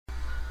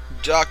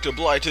Dr.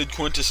 Blighted,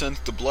 quintessence,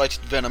 the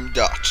blighted venom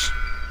dot.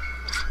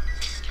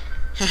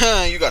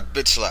 Haha, you got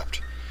bit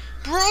slapped.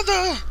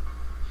 Brother!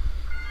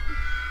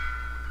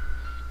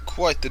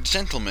 Quite the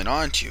gentleman,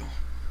 aren't you?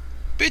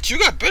 Bitch, you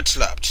got bit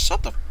slapped.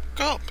 Shut the fuck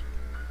up.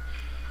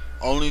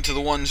 Only to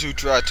the ones who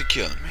tried to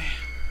kill me.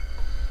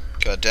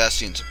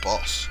 Cardassian's a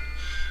boss.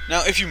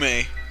 Now, if you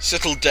may,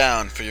 settle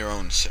down for your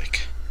own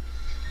sake.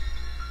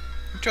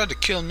 You tried to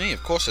kill me,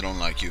 of course I don't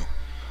like you.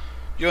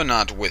 You're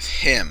not with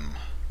him,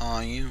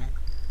 are you?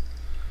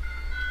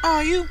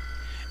 Are you?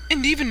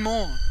 And even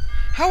more,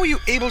 how were you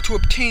able to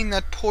obtain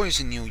that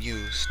poison you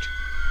used?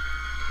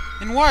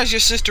 And why is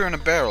your sister in a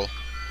barrel?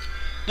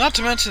 Not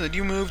to mention that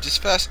you moved as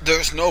fast...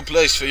 There's no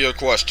place for your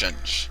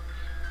questions.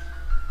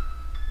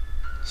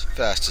 As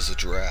fast as a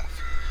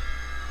giraffe.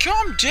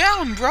 Calm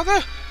down,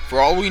 brother. For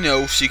all we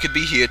know, she could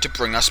be here to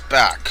bring us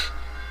back.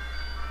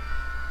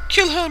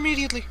 Kill her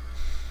immediately.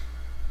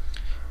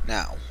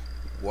 Now,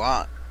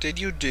 what did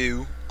you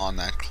do on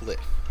that cliff?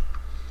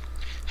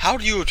 How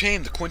do you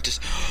obtain the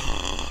quintessence?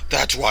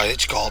 That's why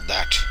it's called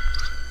that.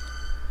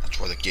 That's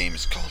why the game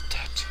is called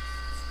that.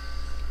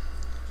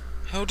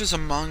 How does a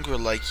mongrel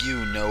like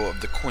you know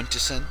of the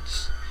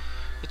quintessence?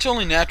 It's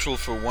only natural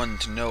for one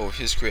to know of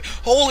his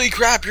Holy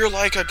crap, you're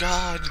like a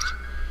god!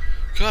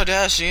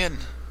 Cardassian.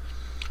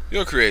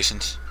 Your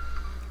creations.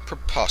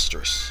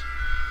 Preposterous.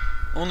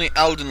 Only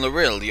Alden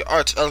Loril, the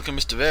arch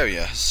alchemist of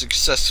Area, has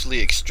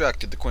successfully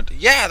extracted the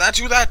Yeah, that's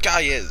who that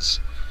guy is!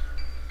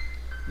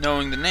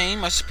 Knowing the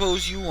name, I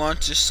suppose you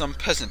aren't just some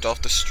peasant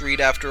off the street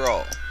after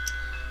all.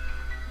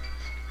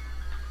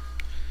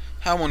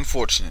 How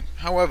unfortunate,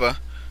 however,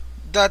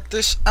 that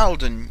this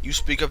Alden you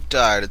speak of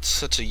died at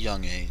such a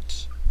young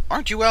age.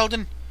 Aren't you,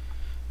 Alden?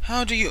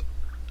 How do you...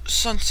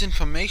 Such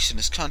information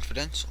is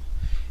confidential,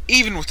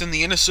 even within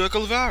the inner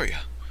circle of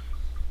Aria.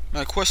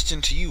 My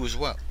question to you as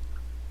well.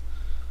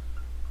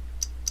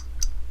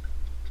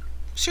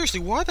 Seriously,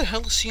 why the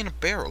hell is he in a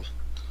barrel?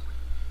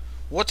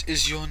 What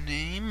is your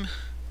name?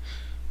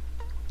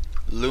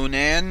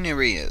 Lunaire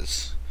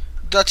Nereas,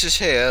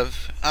 Duchess Heir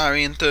of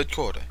Arian Third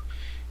Quarter.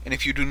 And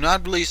if you do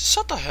not believe...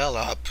 Shut the hell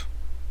up.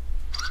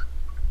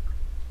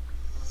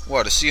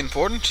 What, is she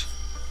important?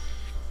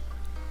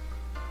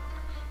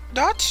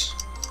 Dot?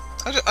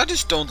 I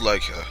just don't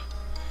like her.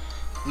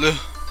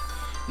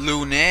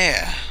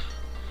 Lunaire.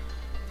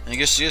 I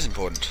guess she is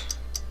important.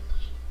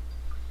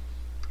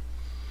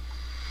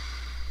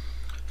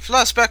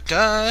 Flashback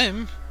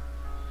time!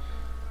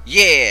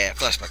 Yeah,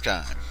 flashback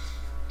time.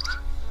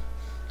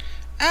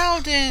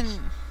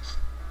 Alden!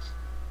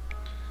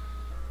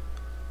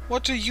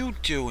 What are you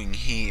doing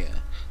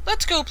here?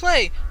 Let's go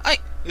play!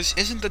 This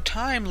isn't the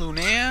time,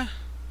 Lunaire.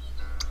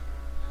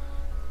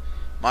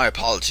 My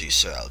apologies,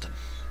 Sir Alden.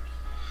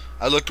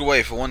 I looked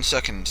away for 1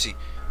 second and see...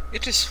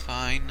 It is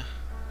fine.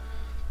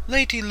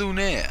 Lady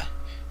Lunaire,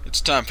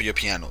 it's time for your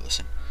piano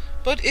lesson.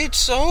 But it's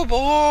so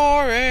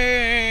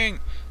boring!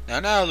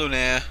 Now,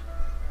 Lunaire.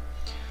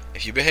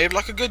 If you behave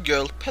like a good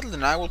girl, Petal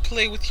and I will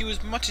play with you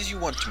as much as you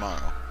want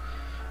tomorrow.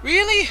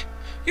 Really?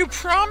 You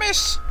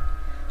promise?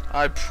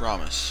 I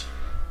promise.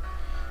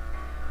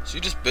 So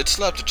you just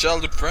bitch-slapped a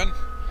childhood friend?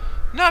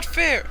 Not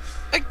fair!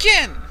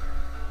 Again!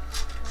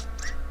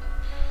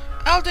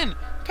 Alden!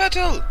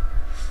 Petal!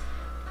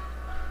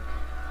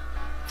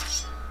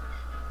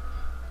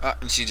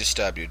 And she just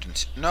stabbed you, didn't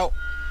she? No.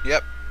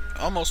 Yep.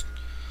 Almost.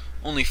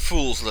 Only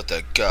fools let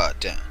their guard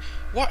down.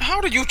 What?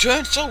 How did you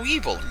turn so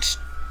evil?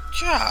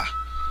 Yeah.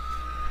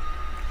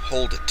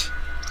 Hold it.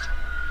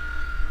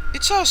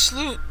 It's us,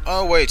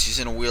 Oh, wait, she's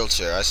in a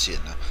wheelchair. I see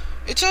it now.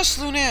 It's us,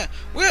 Lunaire.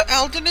 We're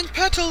Alden and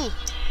Petal.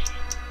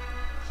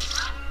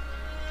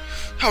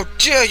 How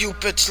dare you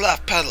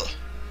bitch-slap Petal?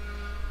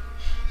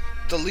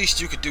 The least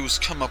you could do is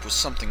come up with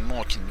something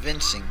more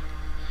convincing.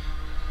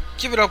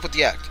 Give it up with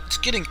the act. It's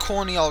getting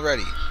corny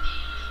already.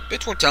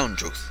 Bitch, we're telling the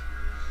truth.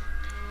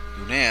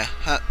 Lunaire,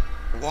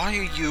 why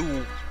are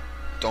you...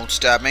 Don't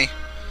stab me.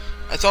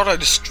 I thought I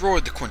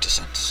destroyed the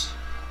quintessence.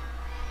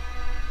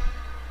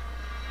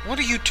 What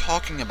are you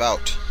talking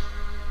about?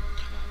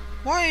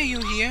 Why are you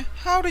here?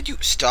 How did you...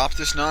 Stop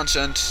this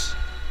nonsense.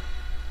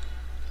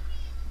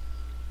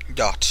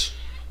 Dot.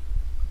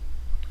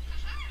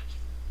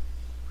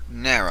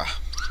 Nara.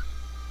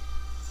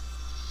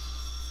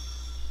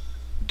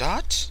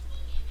 Dot?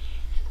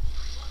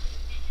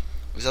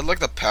 Is that like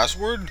the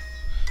password?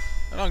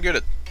 I don't get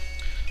it.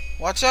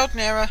 Watch out,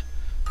 Nara.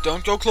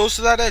 Don't go close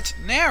to that edge.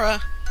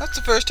 Nara? That's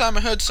the first time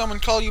I heard someone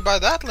call you by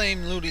that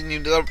lame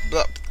looting.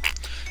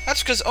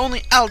 That's because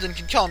only Alden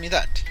can call me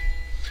that.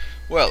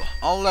 Well,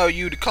 I'll allow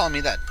you to call me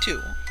that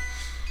too.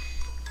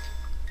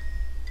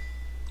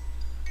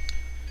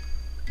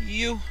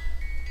 You...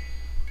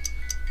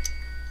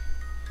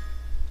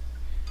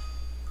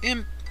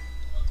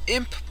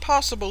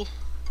 Impossible.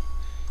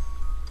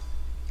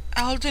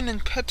 Alden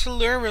and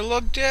Petal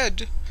are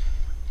dead.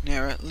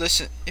 Nara,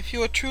 listen, if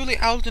you are truly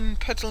Alden and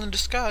Petal in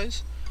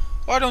disguise,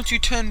 why don't you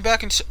turn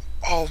back and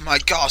Oh my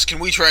gosh, can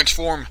we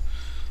transform?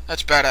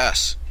 That's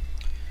badass.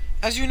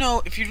 As you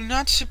know, if you do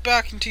not sit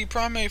back into your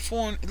primary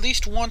form at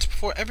least once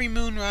before every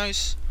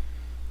moonrise,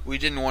 We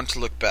didn't want to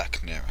look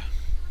back, Nera.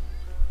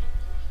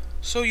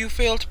 So you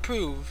fail to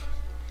prove.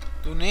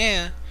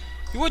 Lunaire,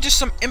 you are just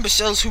some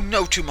imbeciles who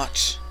know too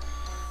much.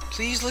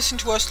 Please listen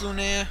to us,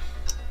 Lunaire.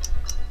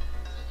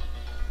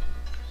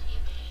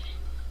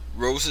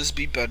 Roses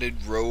be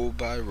bedded row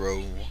by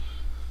row.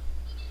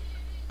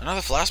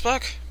 Another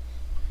flashback?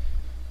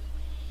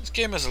 This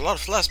game has a lot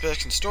of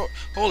flashbacks in store.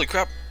 Holy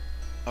crap.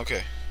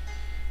 Okay.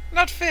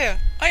 Not fair.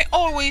 I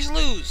always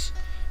lose.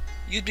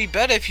 You'd be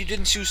better if you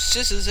didn't choose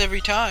scissors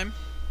every time.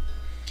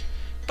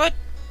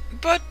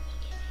 But...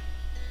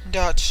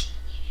 Dutch.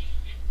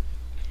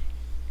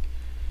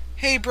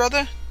 Hey,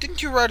 brother,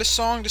 didn't you write a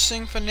song to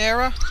sing for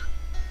Nera?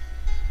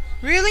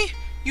 Really?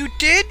 You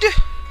did?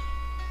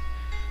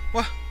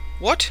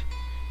 What?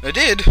 I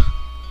did?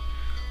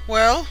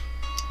 Well...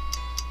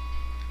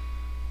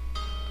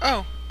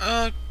 Oh,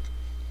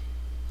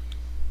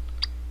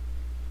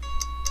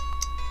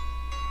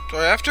 do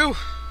I have to?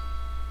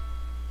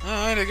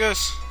 Alright, I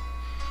guess.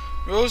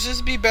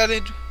 Roses be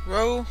bedded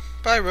row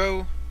by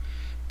row.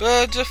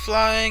 Birds are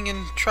flying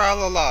and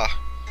tra-la-la.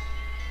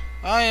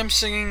 I am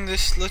singing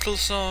this little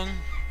song.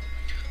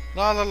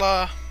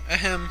 La-la-la,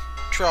 ahem,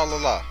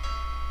 tra-la-la.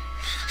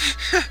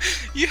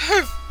 You're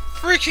a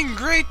freaking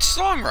great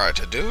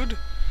songwriter, dude.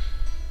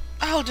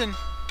 Alden,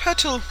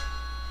 Petal.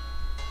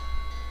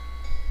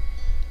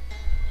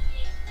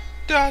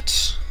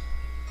 Dots.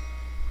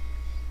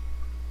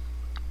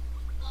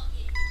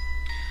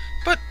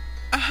 But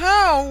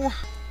how?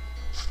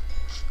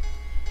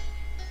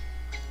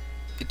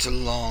 It's a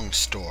long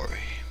story.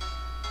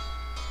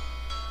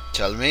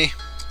 Tell me.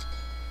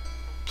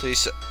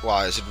 Please.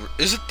 Why is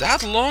it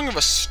that long of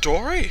a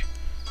story?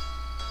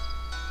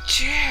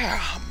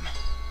 Damn.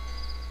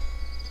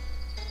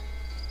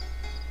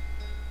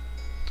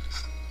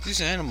 These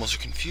animals are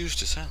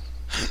confused as hell.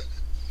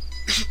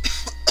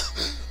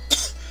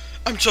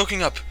 I'm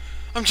choking up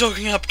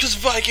because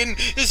Viking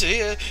is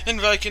here, and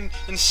Viking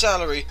and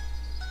salary.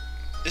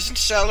 Isn't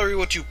salary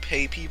what you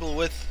pay people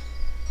with?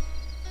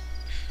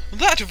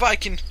 That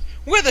Viking!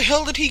 Where the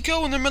hell did he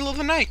go in the middle of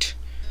the night?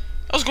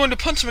 I was going to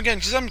punch him again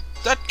because I'm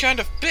that kind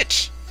of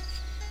bitch.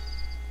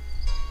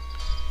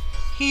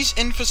 He's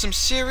in for some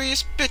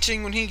serious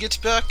bitching when he gets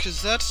back,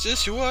 because that's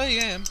just who I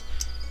am.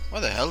 Why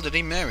the hell did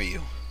he marry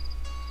you?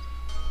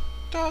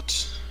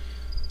 Dots.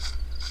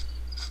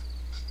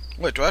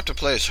 Wait, do I have to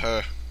play as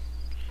her?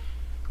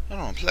 I don't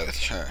want to play with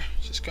her.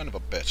 She's kind of a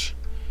bitch.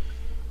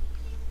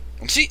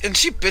 And she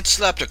bitch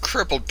slapped a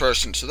crippled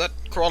person, so that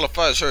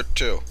qualifies her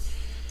too.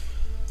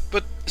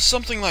 But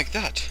something like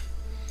that.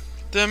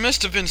 There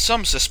must have been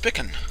some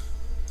suspicion.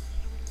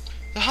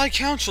 The High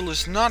Council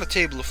is not a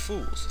table of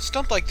fools. A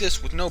stunt like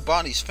this with no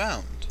bodies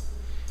found.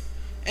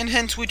 And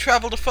hence we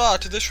traveled afar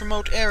to this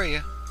remote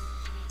area.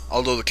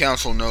 Although the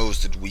Council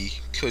knows that we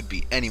could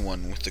be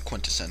anyone with the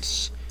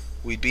quintessence,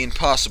 we'd be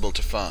impossible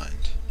to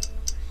find.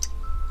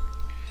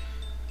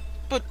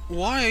 But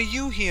why are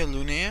you here,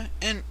 Lunaire?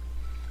 And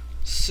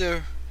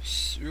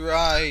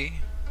Sarai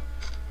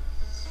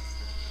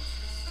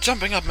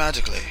jumping up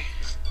magically.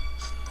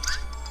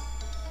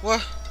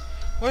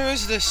 Where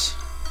is this?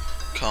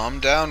 Calm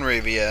down,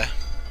 Riviere.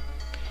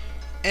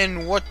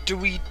 And what do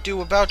we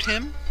do about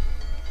him?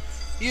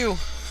 You're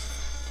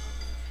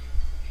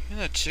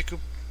that chick who...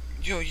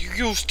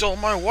 You stole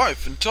my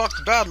wife and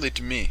talked badly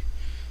to me.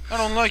 I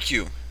don't like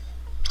you.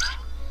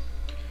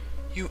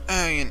 You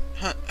Aryan.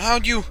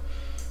 How'd you...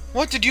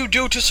 What did you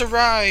do to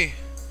Sarai?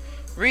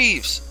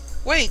 Reeves.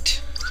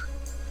 Wait.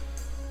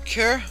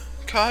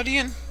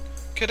 Cardassian?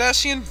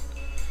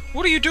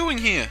 What are you doing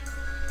here?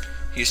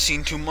 He's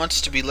seen too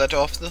much to be let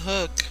off the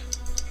hook.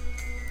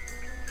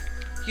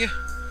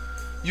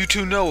 You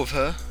two know of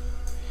her?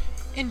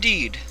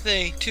 Indeed,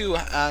 they too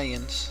are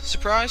aliens.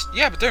 Surprised?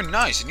 Yeah, but they're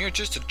nice and you're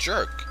just a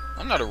jerk.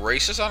 I'm not a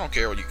racist, I don't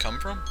care where you come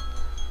from.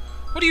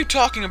 What are you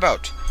talking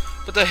about?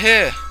 But the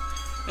hair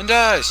and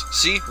eyes.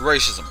 See?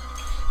 Racism.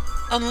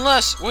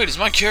 Unless... Wait, is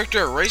my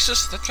character a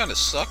racist? That kinda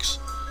sucks.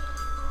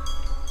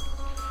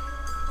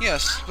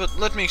 Yes, but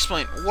let me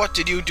explain. What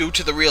did you do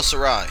to the real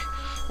Sarai?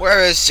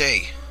 Where is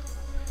she?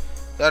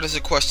 That is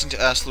a question to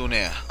ask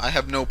Lunaire. I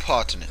have no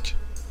part in it.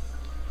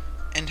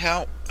 And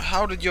how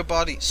did your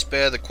body...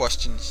 Spare the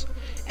questions.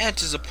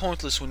 Answers are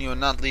pointless when you are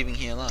not leaving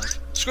here alive.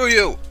 Screw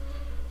you!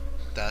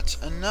 That's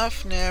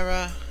enough,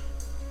 Nera.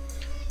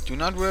 Do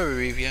not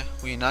worry, Revia.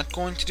 We are not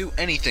going to do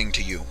anything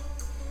to you.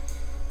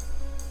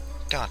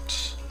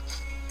 Dot.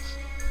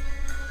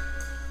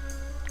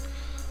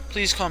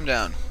 Please calm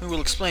down. We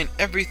will explain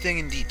everything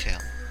in detail.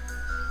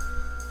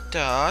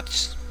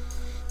 Dot.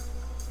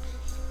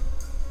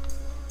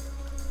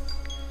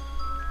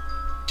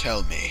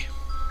 Tell me.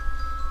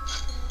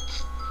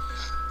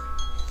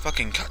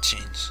 Fucking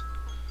cutscenes.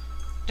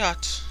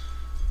 Dot.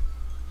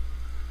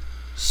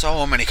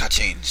 So many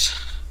cutscenes.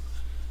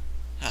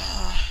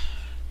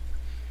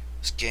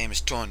 This game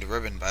is torn to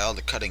ribbon by all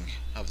the cutting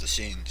of the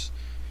scenes.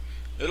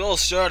 It all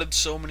started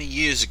so many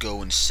years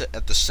ago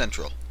at the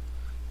Central.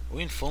 Are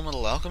we in Full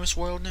Metal Alchemist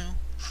world now?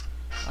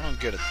 I don't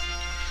get it.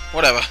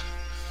 Whatever.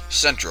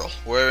 Central.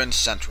 We're in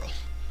Central.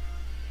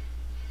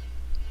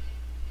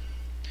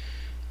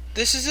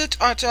 This is it,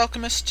 Arch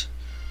Alchemist.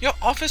 Your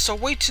office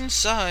awaits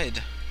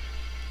inside.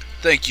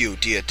 Thank you,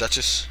 dear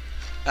Duchess.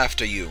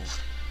 After you.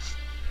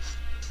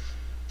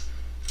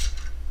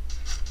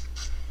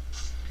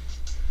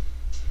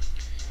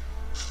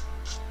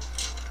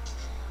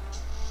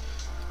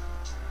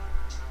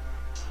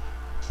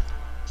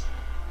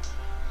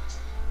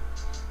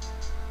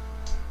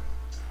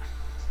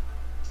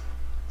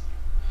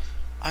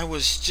 I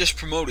was just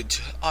promoted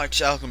to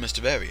Arch Alchemist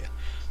of Area,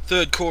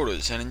 3rd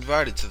quarters, and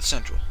invited to the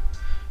Central.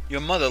 Your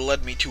mother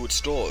led me to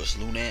its doors,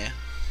 Lunaire.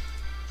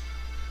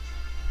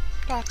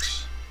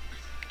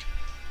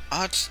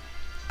 Arch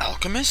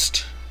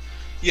Alchemist?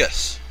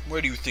 Yes.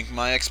 Where do you think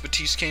my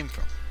expertise came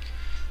from?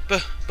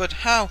 But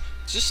how?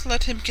 Just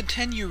let him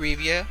continue,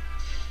 Riviere.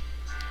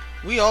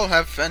 We all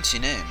have fancy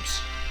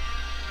names.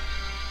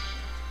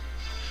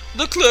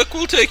 The clerk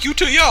will take you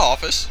to your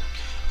office.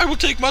 I will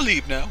take my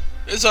leave now,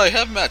 as I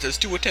have matters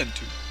to attend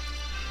to.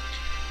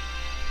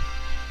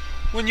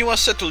 When you are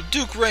settled,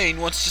 Duke Rain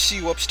wants to see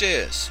you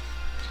upstairs.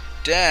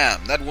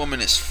 Damn, that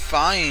woman is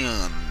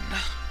fine.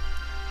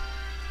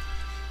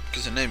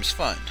 Because her name's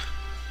Fine.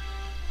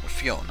 Or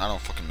Fionn, I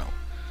don't fucking know.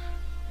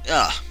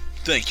 Ah,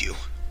 thank you.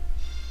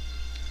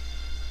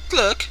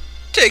 Clerk,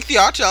 take the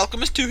Arch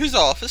Alchemist to his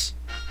office.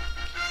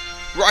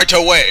 Right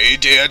away,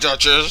 dear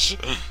Duchess.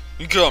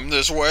 Come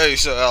this way,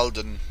 Sir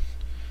Alden.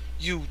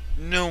 You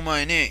know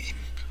my name.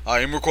 I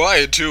am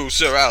required to,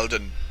 Sir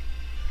Alden.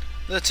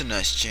 That's a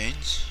nice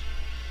change.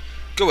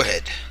 Go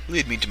ahead,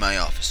 lead me to my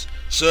office.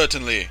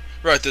 Certainly.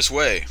 Right this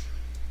way,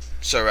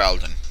 Sir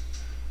Alden.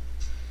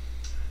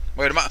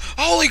 Wait a minute.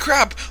 Holy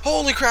crap!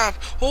 Holy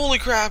crap! Holy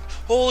crap!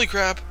 Holy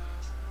crap!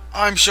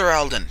 I'm Sir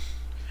Alden.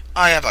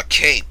 I have a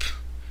cape.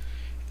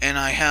 And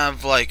I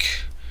have,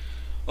 like,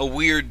 a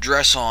weird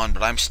dress on,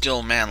 but I'm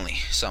still manly,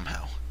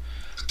 somehow.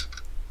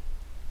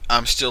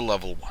 I'm still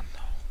level 1,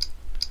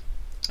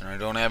 though. And I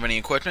don't have any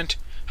equipment.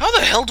 How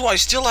the hell do I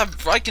still have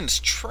Viking's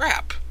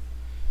Trap?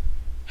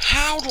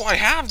 How do I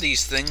have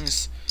these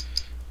things?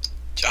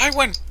 I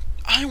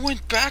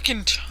went back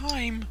in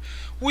time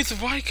with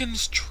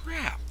Viking's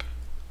Trap.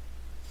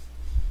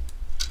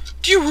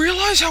 Do you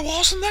realize how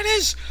awesome that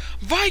is?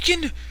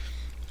 Viking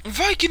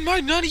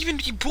might not even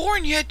be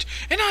born yet,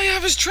 and I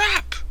have his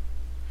trap.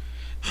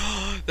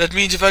 That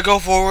means if I go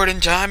forward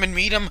in time and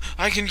meet him,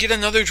 I can get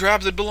another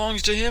trap that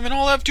belongs to him, and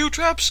I'll have 2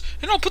 traps,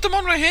 and I'll put them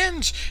on my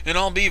hands, and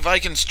I'll be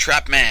Viking's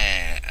Trap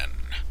Man.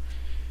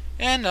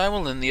 And I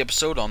will end the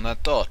episode on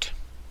that thought.